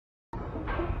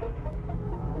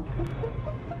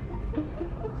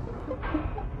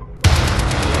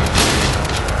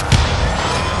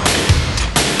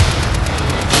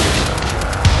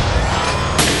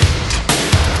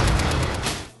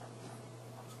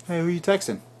Hey, who you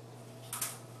texting?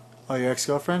 Oh, your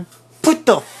ex-girlfriend? Put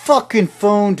the fucking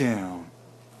phone down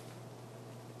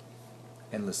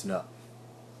and listen up.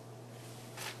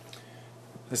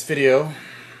 This video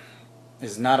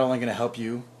is not only going to help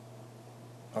you,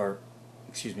 or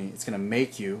excuse me, it's going to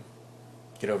make you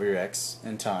get over your ex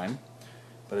in time,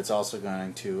 but it's also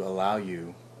going to allow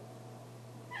you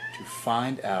to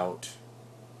find out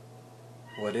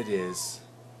what it is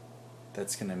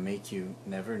that's going to make you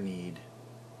never need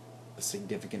a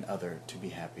significant other to be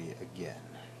happy again.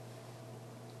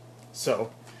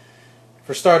 So,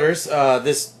 for starters,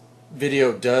 this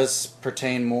video does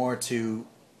pertain more to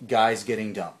guys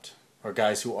getting dumped, or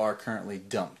guys who are currently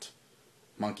dumped,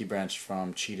 monkey branched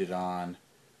from, cheated on,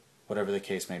 whatever the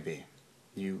case may be.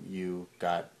 You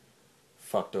got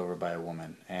fucked over by a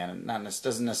woman, and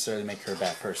doesn't necessarily make her a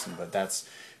bad person, but that's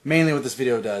mainly what this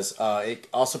video does. It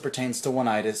also pertains to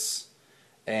one-itis,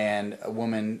 and a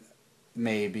woman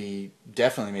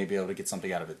definitely may be able to get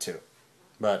something out of it too.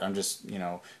 But I'm just,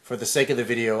 for the sake of the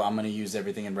video, I'm going to use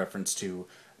everything in reference to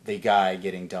the guy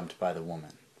getting dumped by the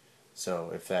woman.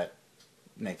 So if that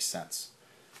makes sense.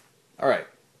 Alright.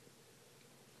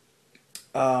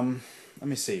 Let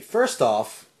me see. First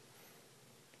off,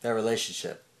 that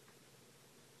relationship.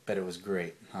 Bet it was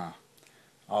great, huh?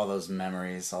 All those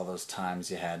memories, all those times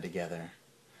you had together.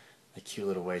 The cute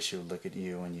little way she would look at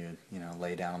you when you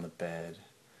lay down on the bed.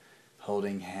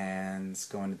 Holding hands,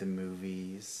 going to the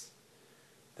movies.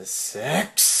 The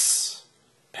sex.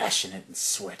 Passionate and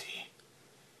sweaty.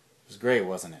 It was great,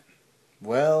 wasn't it?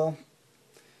 Well,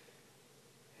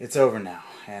 it's over now.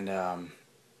 And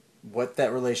what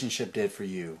that relationship did for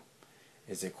you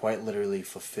is it quite literally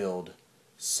fulfilled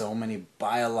so many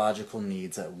biological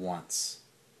needs at once.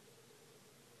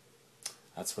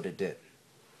 That's what it did.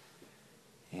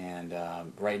 And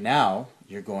right now,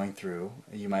 you're going through,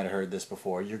 you might have heard this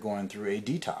before, you're going through a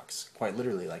detox. Quite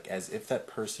literally, like as if that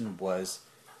person was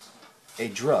a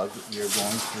drug, you're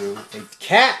going through a...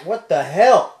 Cat, what the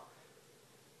hell?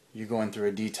 You're going through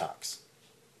a detox.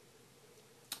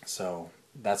 So,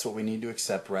 that's what we need to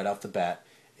accept right off the bat,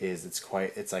 is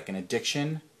it's like an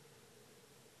addiction,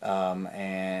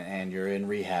 and you're in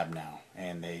rehab now.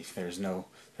 And there's no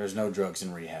drugs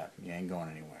in rehab. You ain't going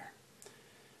anywhere.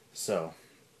 So...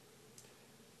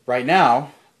 right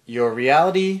now, your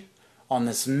reality on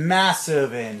this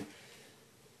massive and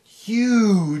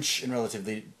huge, in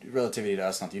relativity to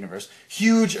us, not the universe,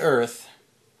 huge Earth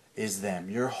is them.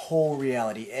 Your whole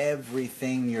reality,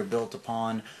 everything you're built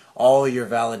upon, all your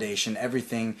validation,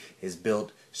 everything is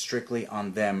built strictly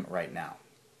on them right now.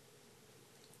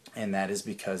 And that is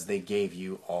because they gave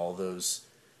you all those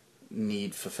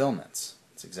need fulfillments.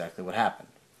 That's exactly what happened.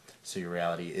 So your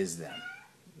reality is them.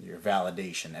 Your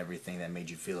validation, everything that made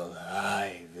you feel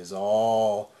alive is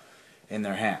all in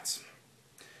their hands.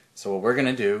 So what we're going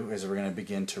to do is we're going to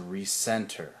begin to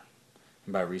recenter.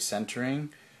 And by recentering,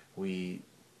 we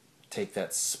take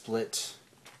that split,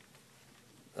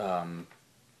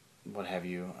 what have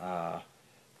you,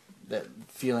 that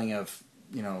feeling of,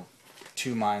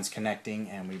 two minds connecting,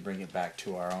 and we bring it back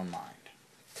to our own mind.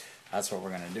 That's what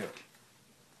we're going to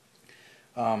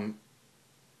do.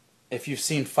 If you've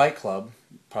seen Fight Club,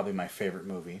 probably my favorite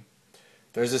movie,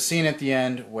 there's a scene at the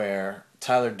end where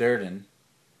Tyler Durden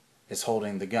is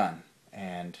holding the gun,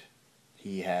 and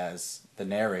he has the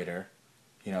narrator,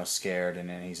 scared, and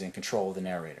then he's in control of the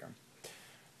narrator.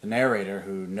 The narrator,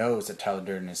 who knows that Tyler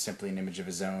Durden is simply an image of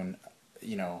his own,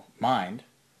 mind,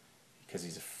 because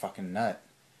he's a fucking nut,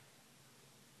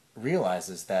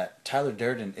 realizes that Tyler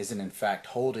Durden isn't in fact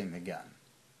holding the gun.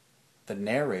 The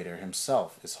narrator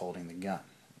himself is holding the gun.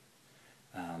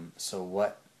 So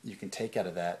what you can take out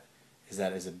of that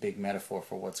is a big metaphor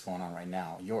for what's going on right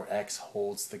now. Your ex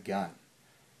holds the gun.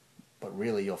 But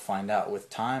really you'll find out with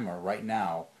time or right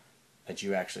now that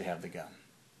you actually have the gun.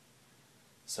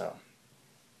 So,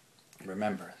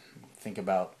 remember, think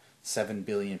about 7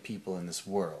 billion people in this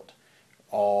world.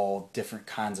 All different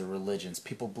kinds of religions.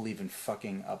 People believe in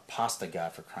fucking a pasta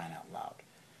god, for crying out loud.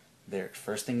 The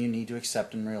first thing you need to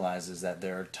accept and realize is that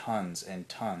there are tons and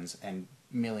tons and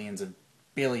millions of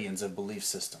billions of belief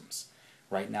systems.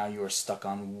 Right now you are stuck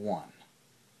on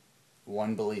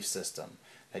one belief system,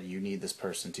 that you need this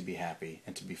person to be happy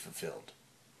and to be fulfilled.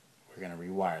 We're going to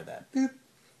rewire that. Boop.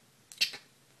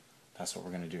 That's what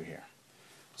we're going to do here.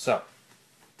 So,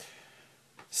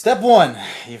 step 1.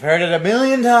 You've heard it a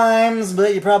million times,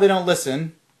 but you probably don't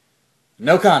listen.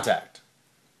 No contact.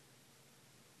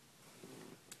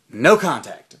 No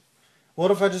contact.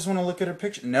 What if I just want to look at her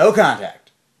picture? No contact.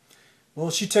 Well,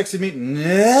 she texted me,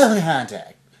 no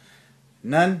contact.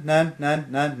 None.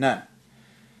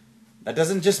 That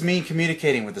doesn't just mean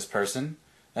communicating with this person.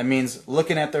 That means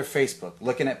looking at their Facebook,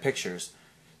 looking at pictures,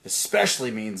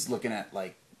 especially means looking at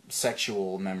like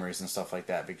sexual memories and stuff like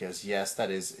that, because yes, that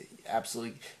is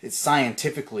absolutely, it's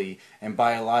scientifically and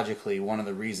biologically one of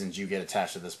the reasons you get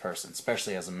attached to this person,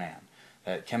 especially as a man.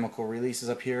 That chemical release is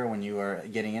up here when you are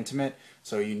getting intimate,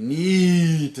 so you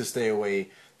need to stay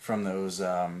away from those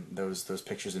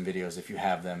pictures and videos if you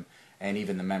have them, and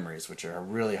even the memories, which are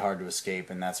really hard to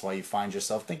escape, and that's why you find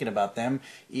yourself thinking about them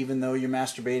even though you're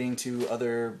masturbating to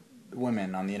other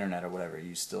women on the internet or whatever.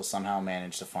 You still somehow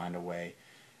manage to find a way.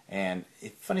 And the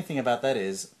funny thing about that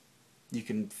is you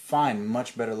can find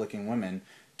much better looking women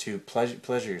to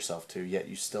pleasure yourself to, yet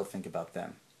you still think about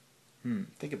them.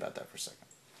 Think about that for a second.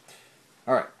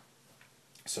 Alright,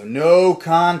 so no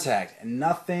contact, and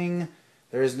nothing,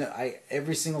 there is no,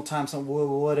 every single time someone,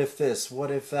 what if this,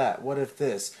 what if that, what if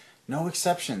this, no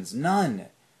exceptions, none.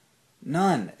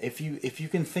 If you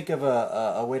can think of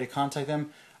a way to contact them,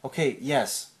 okay,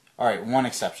 yes, alright, one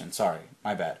exception, sorry,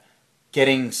 my bad.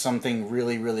 Getting something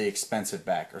really, really expensive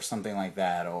back, or something like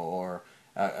that, or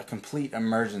a complete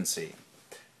emergency.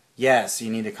 Yes,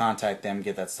 you need to contact them,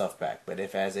 get that stuff back. But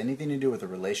if it has anything to do with a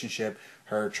relationship,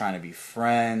 her trying to be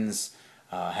friends,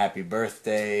 happy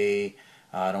birthday,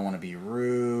 I don't want to be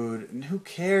rude. Who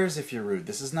cares if you're rude?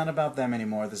 This is not about them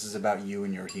anymore. This is about you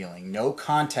and your healing. No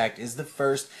contact is the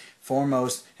first,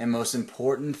 foremost, and most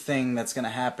important thing that's going to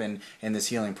happen in this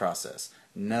healing process.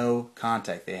 No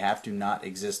contact. They have to not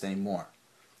exist anymore.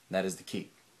 That is the key.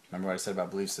 Remember what I said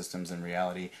about belief systems and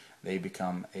reality? They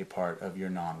become a part of your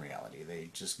non-reality. They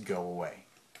just go away.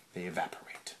 They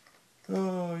evaporate.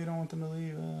 Oh, you don't want them to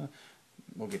leave.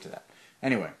 We'll get to that.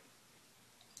 Anyway,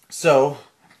 so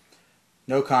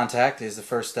no contact is the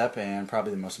first step and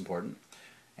probably the most important.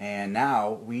 And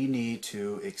now we need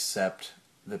to accept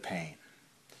the pain.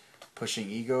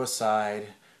 Pushing ego aside.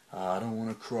 I don't want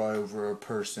to cry over a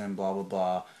person, blah, blah,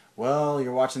 blah. Well,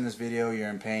 you're watching this video, you're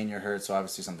in pain, you're hurt, so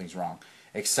obviously something's wrong.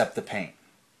 Accept the pain.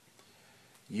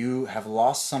 You have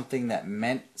lost something that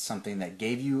meant something, that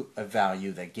gave you a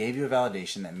value, that gave you a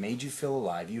validation, that made you feel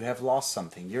alive. You have lost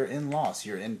something. You're in loss.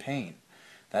 You're in pain.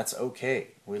 That's okay.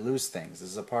 We lose things. This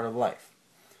is a part of life.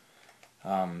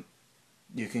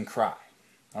 You can cry.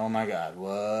 Oh my God,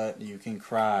 what? You can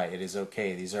cry. It is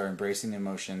okay. These are embracing the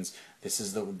emotions.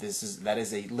 That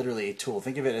is literally a tool.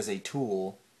 Think of it as a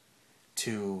tool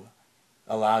to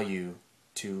allow you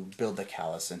to build the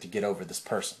callus and to get over this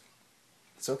person.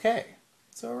 It's okay.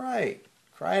 It's alright.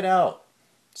 Cry it out.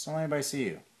 Just don't let anybody see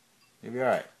you. You'll be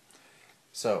alright.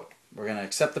 So, we're going to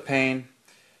accept the pain,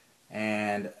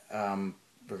 and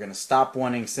we're going to stop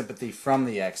wanting sympathy from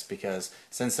the ex, because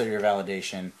since they're your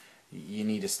validation, you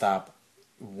need to stop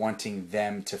wanting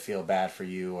them to feel bad for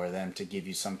you, or them to give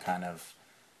you some kind of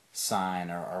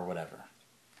sign, or whatever.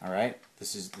 Alright?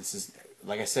 This is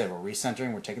like I said, we're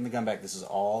recentering, we're taking the gun back. This is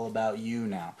all about you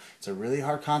now. It's a really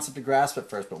hard concept to grasp at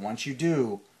first, but once you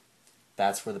do,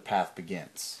 that's where the path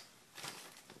begins.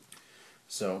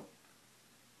 So,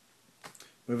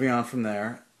 moving on from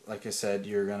there, like I said,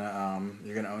 you're gonna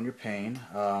own your pain.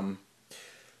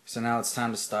 So now it's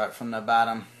time to start from the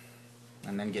bottom,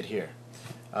 and then get here.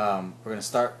 We're gonna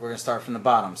start from the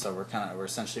bottom. So we're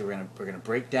gonna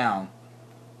break down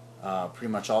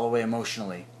pretty much all the way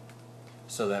emotionally,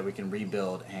 so that we can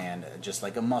rebuild. And just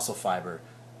like a muscle fiber,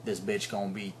 this bitch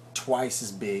gonna be twice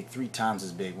as big, 3 times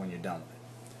as big when you're done with it.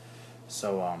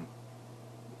 So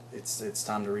it's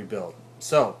time to rebuild.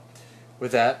 So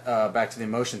with that, back to the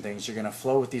emotion things, you're going to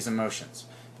flow with these emotions.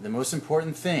 The most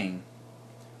important thing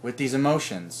with these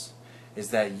emotions is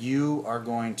that you are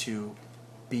going to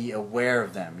be aware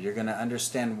of them. You're going to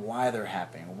understand why they're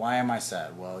happening. Why am I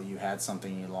sad? Well, you had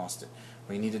something and you lost it.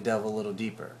 Well, you need to delve a little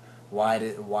deeper. Why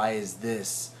is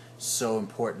this so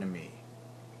important to me?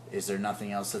 Is there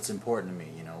nothing else that's important to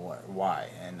me? You know, why?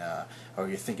 And or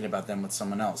you're thinking about them with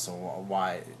someone else. So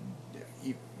why?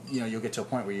 You know, you'll get to a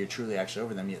point where you're truly actually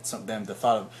over them. Yet the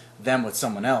thought of them with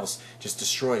someone else just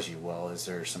destroys you. Well, is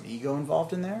there some ego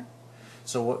involved in there?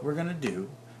 So what we're gonna do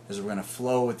is we're gonna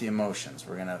flow with the emotions.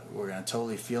 We're gonna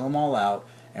totally feel them all out,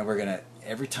 and we're gonna,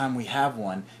 every time we have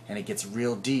one and it gets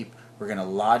real deep, we're gonna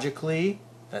logically.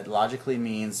 That logically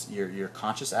means your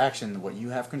conscious action, what you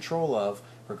have control of,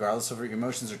 regardless of what your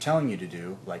emotions are telling you to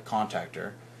do, like contact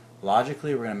her.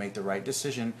 Logically, we're going to make the right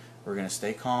decision. We're going to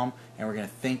stay calm, and we're going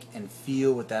to think and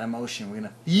feel with that emotion. We're going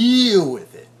to feel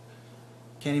with it.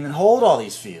 Can't even hold all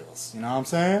these feels. You know what I'm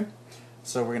saying?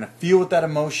 So we're going to feel with that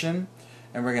emotion,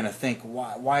 and we're going to think,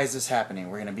 why is this happening?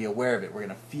 We're going to be aware of it. We're going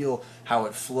to feel how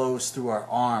it flows through our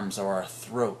arms or our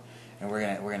throat. And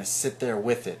we're gonna sit there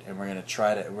with it, and we're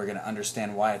gonna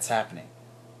understand why it's happening.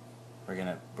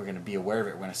 we're gonna be aware of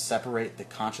it. We're gonna separate the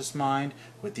conscious mind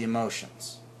with the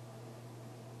emotions.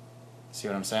 See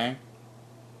what I'm saying?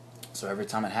 So every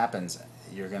time it happens,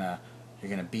 you're gonna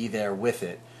be there with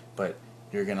it, but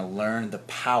you're gonna learn the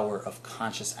power of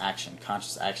conscious action.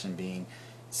 Conscious action being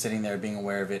sitting there, being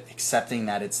aware of it, accepting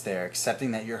that it's there,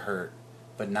 accepting that you're hurt,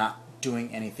 but not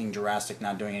doing anything drastic,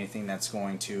 not doing anything that's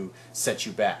going to set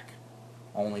you back.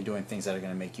 Only doing things that are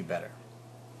going to make you better.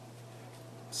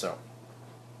 So,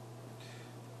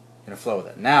 going to flow with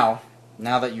it. Now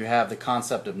that you have the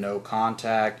concept of no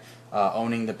contact,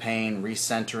 owning the pain,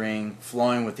 recentering,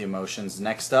 flowing with the emotions,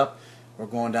 next up, we're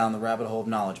going down the rabbit hole of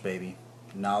knowledge, baby.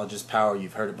 Knowledge is power.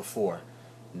 You've heard it before.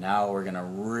 Now we're going to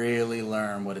really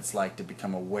learn what it's like to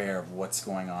become aware of what's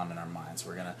going on in our minds.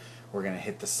 We're going to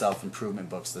hit the self-improvement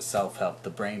books, the self-help, the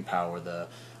brain power,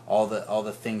 all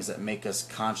the things that make us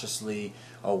consciously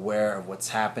aware of what's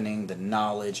happening, the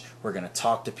knowledge. We're going to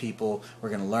talk to people. We're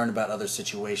going to learn about other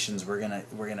situations. We're going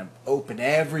to open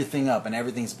everything up, and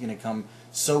everything's going to come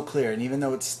so clear. And even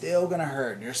though it's still going to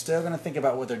hurt, and you're still going to think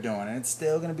about what they're doing, and it's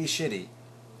still going to be shitty,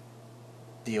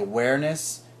 the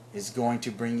awareness is going to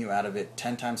bring you out of it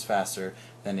 10 times faster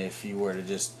than if you were to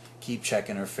just keep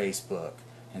checking her Facebook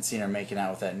and seeing her making out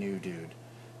with that new dude.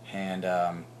 And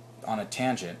on a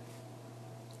tangent,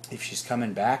 if she's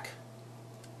coming back,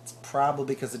 it's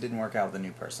probably because it didn't work out with a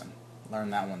new person. Learn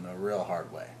that one the real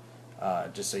hard way.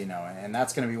 Just so you know. And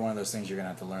that's going to be one of those things you're going to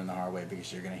have to learn the hard way,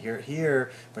 because you're going to hear it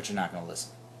here, but you're not going to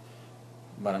listen.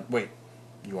 But wait,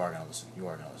 you are going to listen. You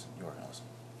are going to listen. You are going to listen.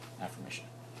 Affirmation.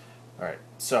 Alright,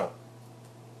 so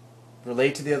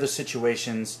relate to the other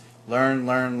situations. Learn.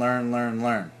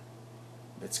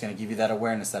 It's going to give you that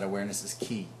awareness. That awareness is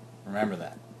key. Remember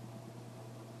that.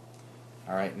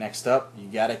 Alright, next up, you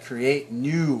got to create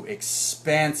new,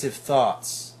 expansive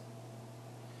thoughts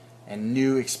and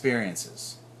new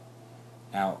experiences.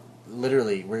 Now,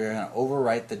 literally, we're going to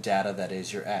overwrite the data that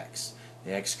is your ex.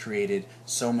 The ex created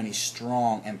so many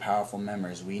strong and powerful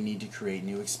memories. We need to create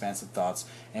new, expansive thoughts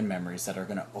and memories that are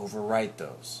going to overwrite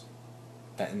those.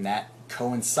 And that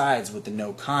coincides with the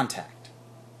no contact.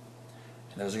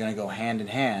 And those are going to go hand in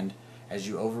hand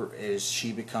as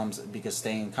she becomes, because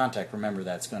staying in contact, remember,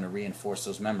 that's going to reinforce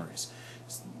those memories.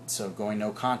 So going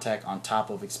no contact on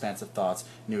top of expansive thoughts,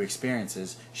 new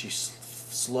experiences, she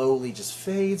slowly just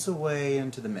fades away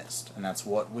into the mist. And that's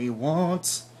what we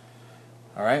want.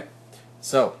 Alright?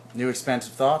 So, new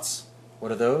expansive thoughts,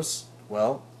 what are those?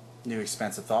 Well, new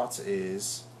expansive thoughts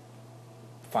is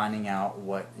finding out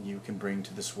what you can bring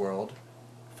to this world,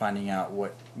 finding out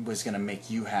what was going to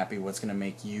make you happy, what's going to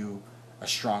make you a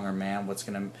stronger man, what's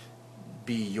going to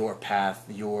be your path,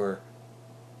 what you're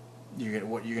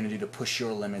going to do to push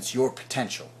your limits, your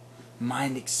potential.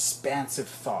 Mind expansive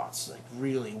thoughts, like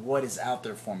really, what is out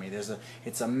there for me?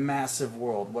 It's a massive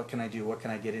world. What can I do? What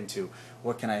can I get into?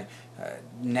 What can I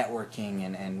networking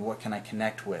and what can I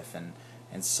connect with? And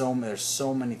there's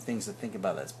so many things to think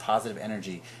about. That's positive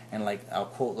energy. And like I'll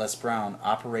quote Les Brown: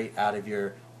 operate out of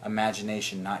your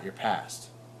imagination, not your past.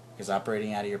 Because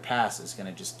operating out of your past is going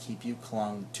to just keep you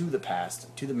clung to the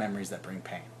past, to the memories that bring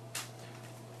pain.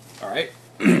 All right.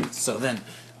 So then,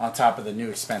 on top of the new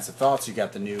expansive thoughts, you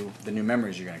got the new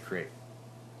memories you're going to create.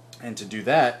 And to do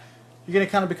that, you're going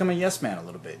to kind of become a yes man a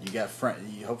little bit. You got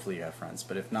hopefully you have friends,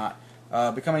 but if not,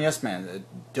 become a yes man.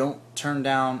 Don't turn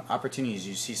down opportunities.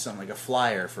 You see something like a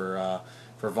flyer for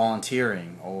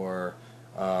volunteering or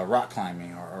rock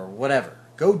climbing or whatever.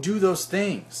 Go do those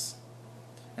things.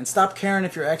 And stop caring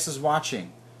if your ex is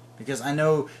watching, because I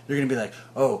know you're going to be like,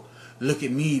 oh, look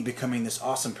at me becoming this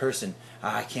awesome person.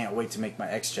 I can't wait to make my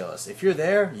ex jealous. If you're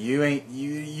there,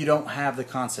 you don't have the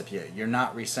concept yet. You're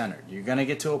not recentered. You're going to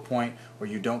get to a point where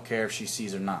you don't care if she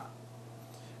sees or not.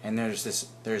 And there's this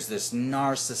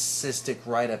narcissistic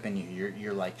write-up in you.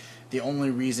 You're like, the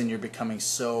only reason you're becoming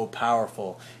so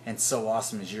powerful and so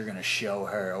awesome is you're going to show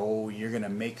her. Oh, you're going to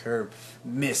make her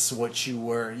miss what you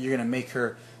were. You're going to make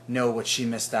her know what she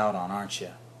missed out on, aren't you?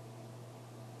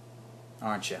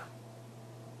 Aren't you?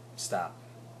 Stop.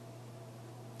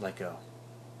 Let go.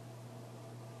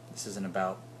 This isn't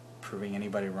about proving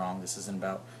anybody wrong. This isn't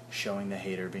about showing the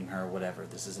hater being her, whatever.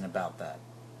 This isn't about that.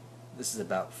 This is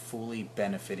about fully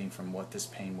benefiting from what this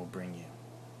pain will bring you.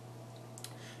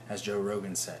 As Joe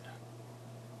Rogan said,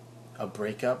 a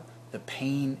breakup, the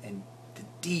pain and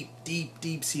the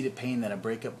deep-seated pain that a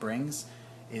breakup brings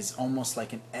is almost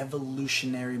like an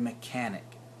evolutionary mechanic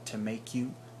to make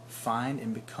you find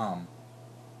and become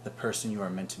the person you are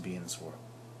meant to be in this world.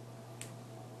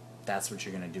 That's what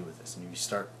you're going to do with this. And if you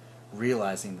start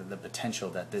realizing that the potential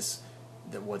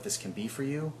that what this can be for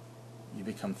you, you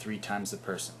become 3 times the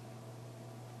person.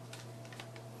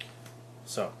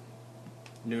 So,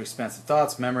 New expansive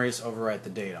thoughts, memories overwrite the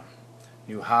data.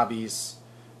 New hobbies,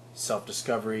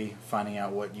 self-discovery, finding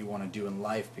out what you want to do in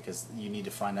life because you need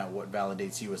to find out what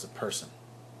validates you as a person.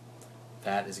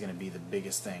 That is going to be the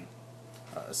biggest thing,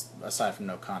 aside from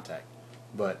no contact.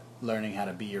 But learning how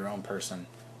to be your own person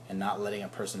and not letting a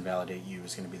person validate you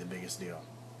is going to be the biggest deal.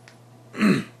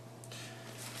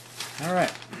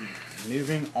 Alright,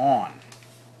 moving on.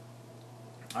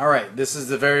 Alright, this is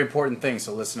the very important thing,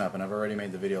 so listen up. And I've already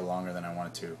made the video longer than I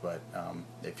wanted to, but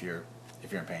if you're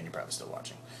in pain, you're probably still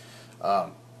watching.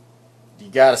 You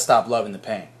gotta stop loving the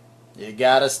pain. You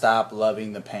gotta stop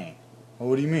loving the pain. Well,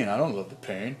 what do you mean? I don't love the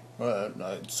pain. Well,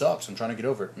 it sucks. I'm trying to get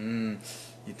over it.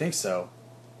 You think so,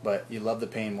 but you love the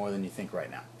pain more than you think right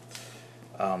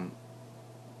now.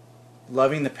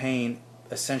 Loving the pain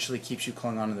essentially keeps you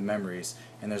clung on to the memories,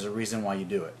 and there's a reason why you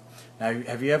do it. Now,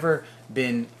 have you ever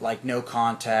been like no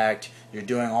contact, you're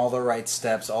doing all the right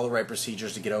steps, all the right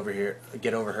procedures to get over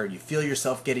her, you feel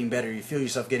yourself getting better,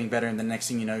 and the next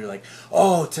thing you know, you're like,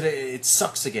 oh, today it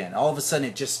sucks again. All of a sudden,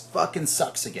 it just fucking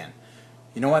sucks again.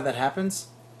 You know why that happens?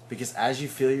 Because as you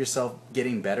feel yourself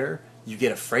getting better, you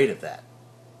get afraid of that.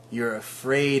 You're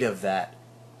afraid of that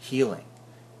healing.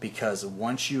 Because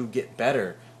once you get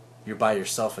better, you're by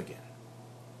yourself again.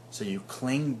 So you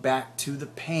cling back to the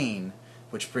pain,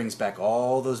 which brings back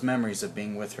all those memories of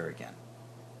being with her again.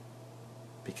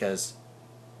 Because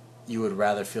you would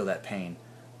rather feel that pain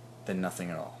than nothing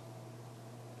at all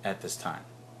at this time.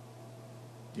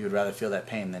 You would rather feel that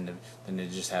pain than to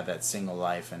just have that single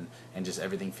life and just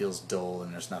everything feels dull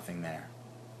and there's nothing there.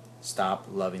 Stop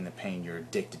loving the pain. You're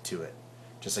addicted to it.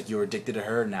 Just like you were addicted to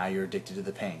her, now you're addicted to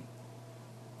the pain.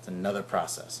 It's another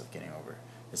process of getting over it.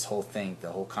 This whole thing,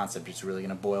 the whole concept is really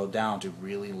going to boil down to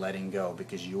really letting go,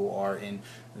 because you are in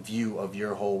view of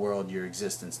your whole world, your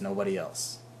existence, nobody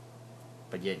else.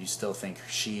 But yet you still think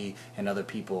she and other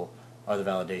people are the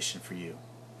validation for you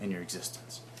in your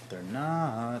existence. They're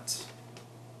not.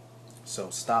 So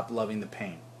stop loving the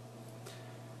pain.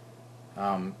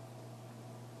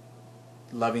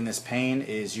 Loving this pain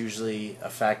is usually a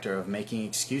factor of making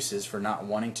excuses for not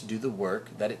wanting to do the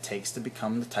work that it takes to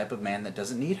become the type of man that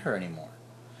doesn't need her anymore.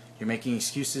 You're making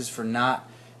excuses for not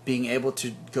being able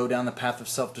to go down the path of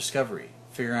self-discovery,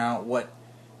 figuring out what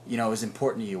is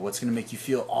important to you, what's going to make you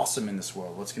feel awesome in this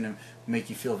world, what's going to make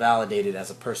you feel validated as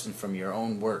a person from your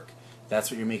own work. That's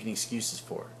what you're making excuses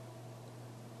for.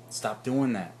 Stop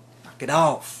doing that. Knock it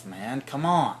off, man. Come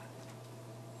on.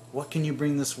 What can you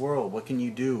bring this world? What can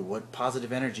you do? What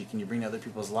positive energy can you bring to other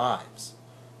people's lives?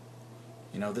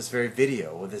 This very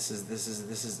video. This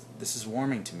is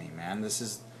warming to me, man.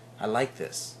 I like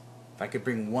this. If I could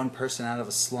bring one person out of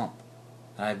a slump,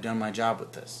 then I've done my job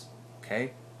with this.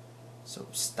 Okay? So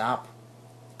stop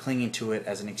clinging to it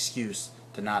as an excuse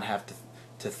to not have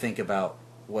to think about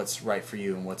what's right for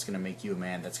you and what's going to make you a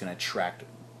man that's going to attract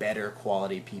better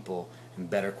quality people and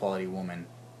better quality women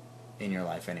in your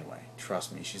life anyway.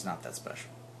 Trust me, she's not that special.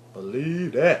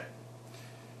 Believe that.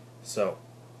 So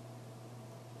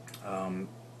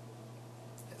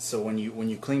when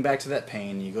you cling back to that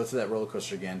pain, you go through that roller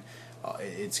coaster again,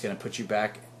 it's going to put you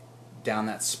back down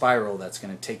that spiral that's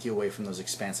going to take you away from those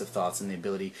expansive thoughts and the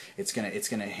ability. It's going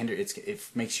to hinder. It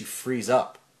makes you freeze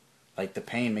up. Like the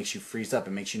pain makes you freeze up.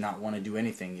 It makes you not want to do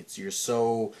anything. You're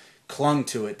so clung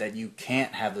to it that you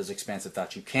can't have those expansive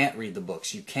thoughts. You can't read the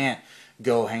books. You can't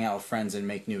go hang out with friends and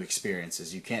make new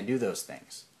experiences. You can't do those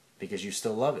things because you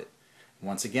still love it.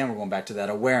 Once again, we're going back to that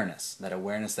awareness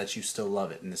that you still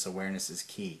love it, and this awareness is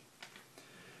key.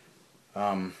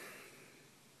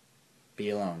 Be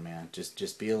alone, man.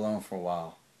 Just be alone for a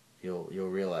while. You'll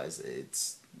realize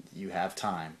you have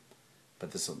time,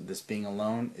 but this being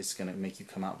alone is going to make you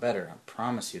come out better. I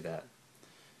promise you that.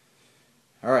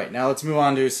 All right, now let's move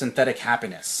on to synthetic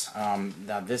happiness.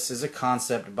 Now this is a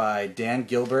concept by Dan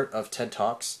Gilbert of TED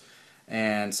Talks,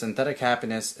 and synthetic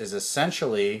happiness is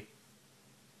essentially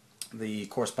the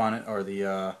correspondent, or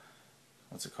the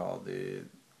what's it called?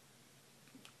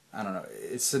 I don't know.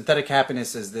 Synthetic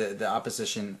happiness is the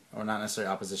opposition, or not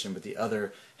necessarily opposition, but the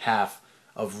other half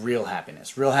of real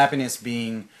happiness. Real happiness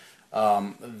being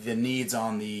the needs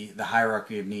on the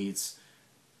hierarchy of needs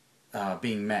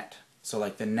being met. So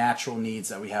like the natural needs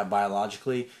that we have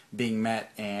biologically being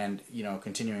met, and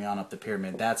continuing on up the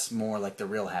pyramid. That's more like the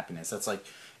real happiness. That's like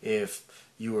if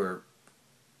you were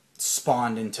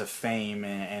spawned into fame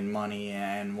and money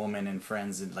and women and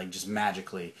friends, and like just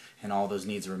magically, and all those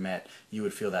needs were met, you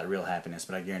would feel that real happiness.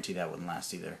 But I guarantee that wouldn't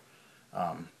last either.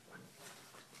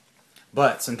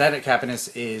 But synthetic happiness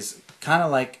is kind of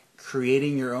like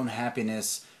creating your own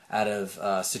happiness out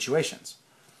of situations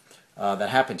that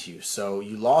happen to you. So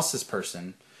you lost this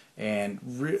person, And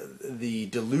the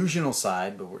delusional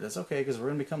side, but that's okay because we're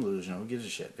going to become delusional. Who gives a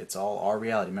shit? It's all our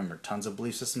reality. Remember, tons of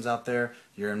belief systems out there.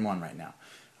 You're in one right now.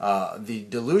 The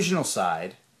delusional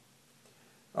side,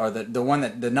 or the one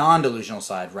that the non-delusional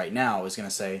side right now is going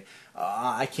to say,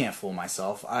 I can't fool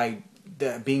myself.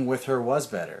 Being with her was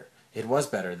better. It was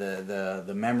better.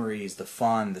 The memories, the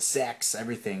fun, the sex,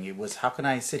 everything. It was. How can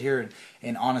I sit here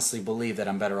and honestly believe that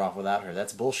I'm better off without her?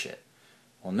 That's bullshit.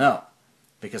 Well, no.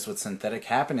 Because what synthetic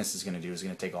happiness is going to do is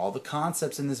going to take all the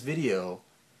concepts in this video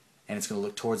and it's going to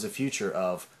look towards the future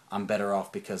of I'm better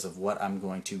off because of what I'm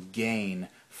going to gain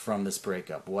from this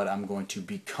breakup, what I'm going to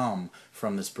become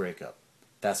from this breakup.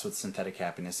 That's what synthetic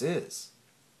happiness is.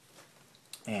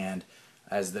 And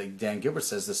as Dan Gilbert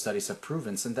says, the studies have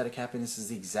proven synthetic happiness is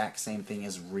the exact same thing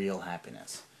as real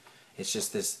happiness. It's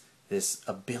just this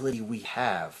ability we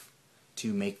have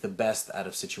to make the best out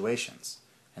of situations.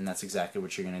 And that's exactly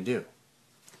what you're going to do.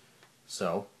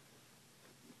 So,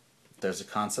 there's a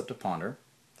concept to ponder,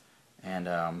 and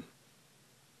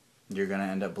you're going to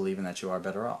end up believing that you are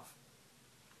better off.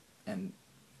 And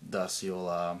thus,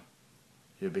 you'll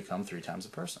become 3 times a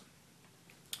person.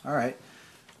 All right.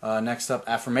 Next up,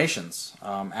 affirmations.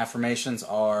 Affirmations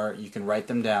are, you can write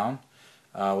them down,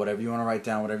 whatever you want to write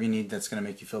down, whatever you need that's going to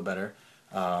make you feel better.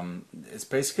 It's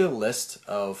basically a list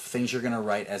of things you're going to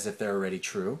write as if they're already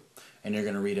true. And you're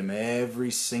going to read them every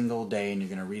single day, and you're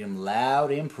going to read them loud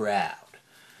and proud.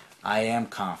 I am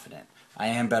confident. I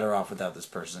am better off without this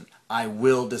person. I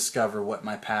will discover what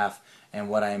my path and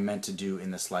what I am meant to do in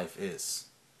this life is.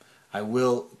 I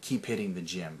will keep hitting the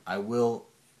gym. I will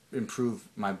improve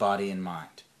my body and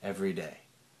mind every day.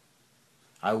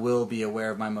 I will be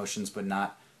aware of my emotions, but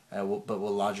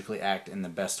will logically act in the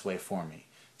best way for me.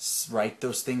 Write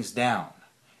those things down.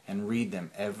 And read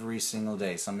them every single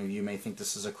day. Some of you may think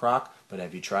this is a crock, but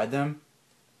have you tried them?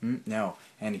 No.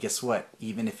 And guess what?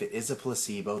 Even if it is a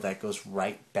placebo, that goes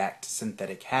right back to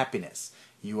synthetic happiness.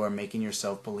 You are making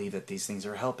yourself believe that these things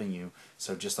are helping you.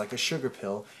 So just like a sugar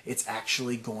pill, it's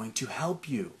actually going to help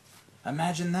you.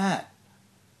 Imagine that.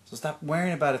 So stop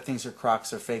worrying about if things are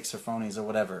crocks or fakes or phonies or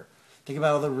whatever. Think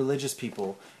about all the religious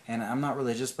people, and I'm not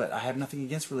religious, but I have nothing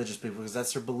against religious people because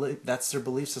that's their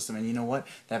belief system. And you know what?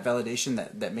 That validation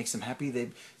that makes them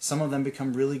happy. Some of them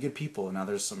become really good people. Now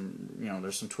there's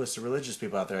some twisted religious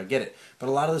people out there. I get it, but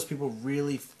a lot of those people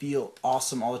really feel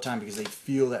awesome all the time because they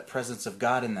feel that presence of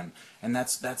God in them, and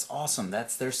that's awesome.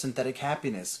 That's their synthetic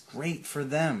happiness. Great for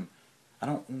them. I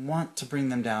don't want to bring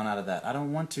them down out of that. I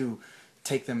don't want to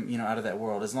take them, out of that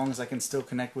world. As long as I can still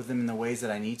connect with them in the ways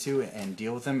that I need to and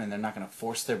deal with them, and they're not going to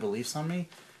force their beliefs on me,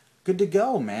 good to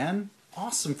go, man.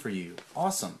 Awesome for you.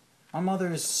 Awesome. My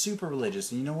mother is super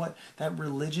religious, and you know what? That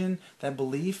religion, that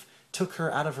belief, took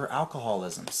her out of her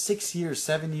alcoholism. 6 years,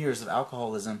 7 years of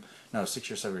alcoholism. No, 6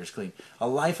 years, 7 years clean. A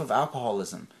life of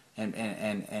alcoholism. And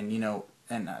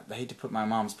I hate to put my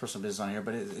mom's personal business on here,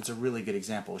 but it's a really good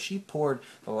example. She poured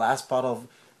the last bottle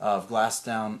of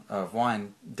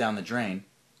wine down the drain,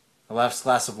 the last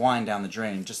glass of wine down the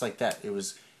drain, just like that.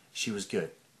 She was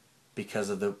good because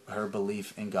of her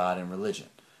belief in God and religion.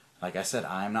 Like I said,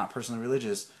 I am not personally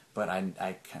religious, but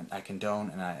I condone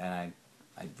and I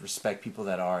respect people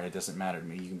that are. It doesn't matter to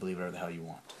me. You can believe whatever the hell you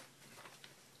want.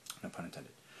 No pun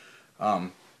intended.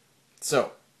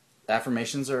 So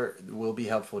affirmations will be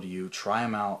helpful to you. Try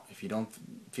them out. If you don't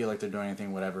feel like they're doing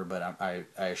anything, whatever. But I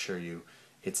assure you,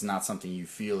 it's not something you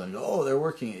feel and go, oh, they're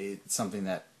working. It's something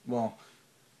that, well,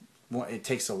 it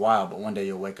takes a while, but one day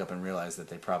you'll wake up and realize that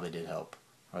they probably did help,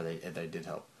 or they did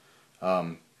help.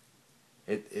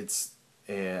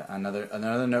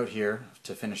 Another note here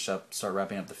to finish up, start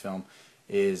wrapping up the film,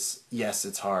 is yes,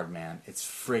 it's hard, man. It's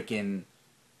freaking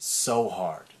so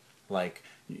hard. Like,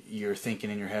 you're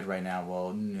thinking in your head right now,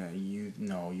 well,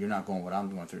 you're not going what I'm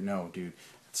going through. No, dude.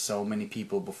 So many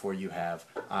people before you have,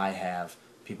 I have,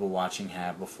 people watching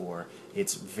have before.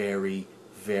 It's very,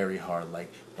 very hard.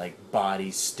 Like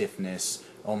body stiffness.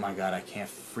 Oh my God, I can't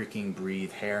freaking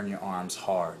breathe. Hair in your arms,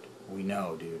 hard. We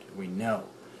know, dude. We know.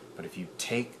 But if you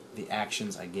take the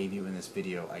actions I gave you in this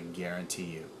video, I guarantee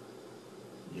you,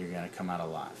 you're going to come out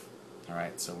alive.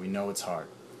 Alright, so we know it's hard.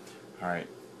 Alright,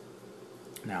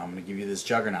 now I'm going to give you this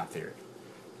juggernaut theory.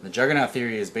 The juggernaut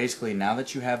theory is basically, now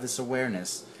that you have this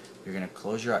awareness, you're going to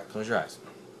close your eyes.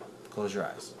 Close your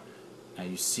eyes. Now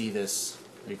you see this.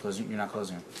 Are you closing? You're not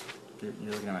closing them.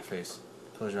 You're looking at my face.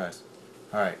 Close your eyes.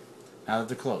 Alright, now that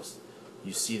they're closed,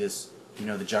 you see this,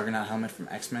 the Juggernaut helmet from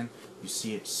X-Men? You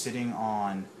see it sitting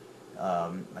on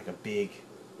like a big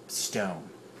stone,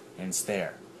 and it's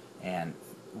there. And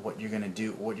what you're gonna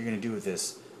do with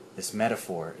this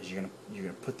metaphor is you're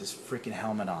gonna put this freaking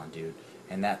helmet on, dude,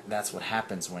 And that's what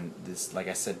happens when this, like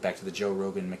I said, back to the Joe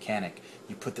Rogan mechanic,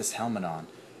 you put this helmet on,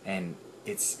 and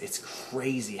it's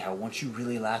crazy how once you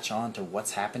really latch on to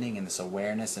what's happening and this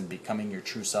awareness and becoming your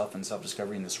true self and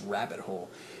self-discovery in this rabbit hole,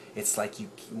 it's like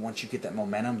once you get that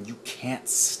momentum, you can't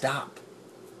stop.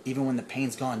 Even when the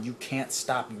pain's gone, you can't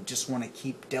stop. You just want to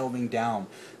keep delving down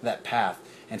that path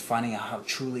and finding out how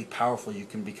truly powerful you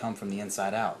can become from the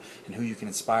inside out, and who you can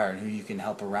inspire and who you can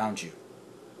help around you.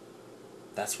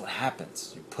 That's what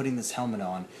happens. You're putting this helmet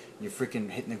on, you're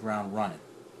freaking hitting the ground running.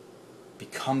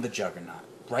 Become the juggernaut.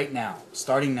 Right now.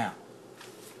 Starting now.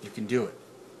 You can do it.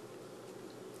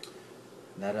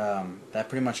 That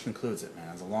pretty much concludes it, man.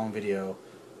 It was a long video.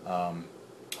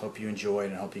 Hope you enjoyed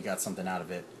and hope you got something out of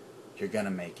it. You're going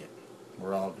to make it.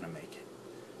 We're all going to make it.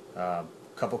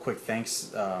 Couple quick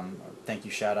thank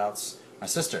you shout outs. My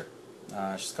sister.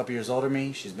 She's a couple years older than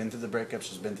me. She's been through the breakup.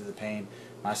 She's been through the pain.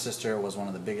 My sister was one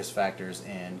of the biggest factors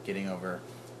in getting over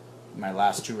my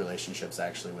last 2 relationships,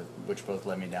 actually, which both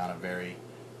led me down a very,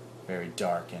 very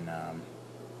dark and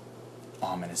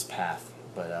ominous path.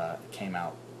 But it came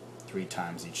out 3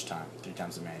 times each time. 3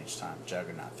 times a man each time.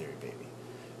 Juggernaut theory, baby.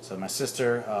 So my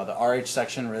sister, the RH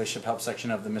section, relationship help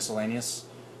section of the miscellaneous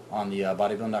on the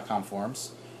bodybuilding.com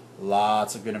forums.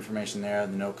 Lots of good information there.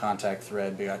 The no contact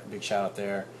thread, big shout out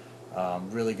there.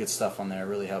 Really good stuff on there.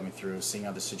 Really helped me through seeing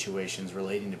other situations,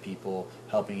 relating to people,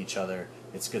 helping each other.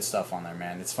 It's good stuff on there,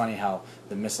 man. It's funny how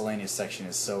the miscellaneous section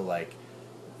is so like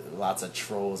lots of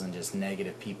trolls and just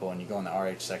negative people, and you go in the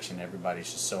RH section,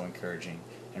 everybody's just so encouraging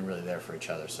and really there for each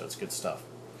other. So it's good stuff.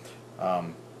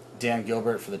 Dan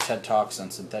Gilbert for the TED Talks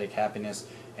on synthetic happiness,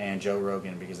 and Joe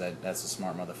Rogan, because that's a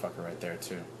smart motherfucker right there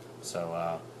too.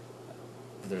 So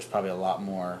there's probably a lot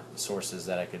more sources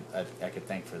that I could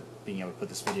thank for being able to put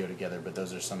this video together, but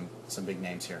those are some big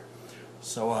names here.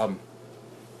 So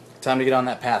time to get on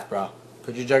that path, bro.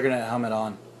 Put your juggernaut helmet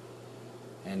on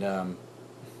and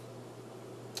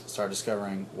start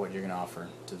discovering what you're going to offer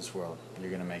to this world. You're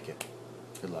going to make it.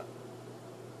 Good luck.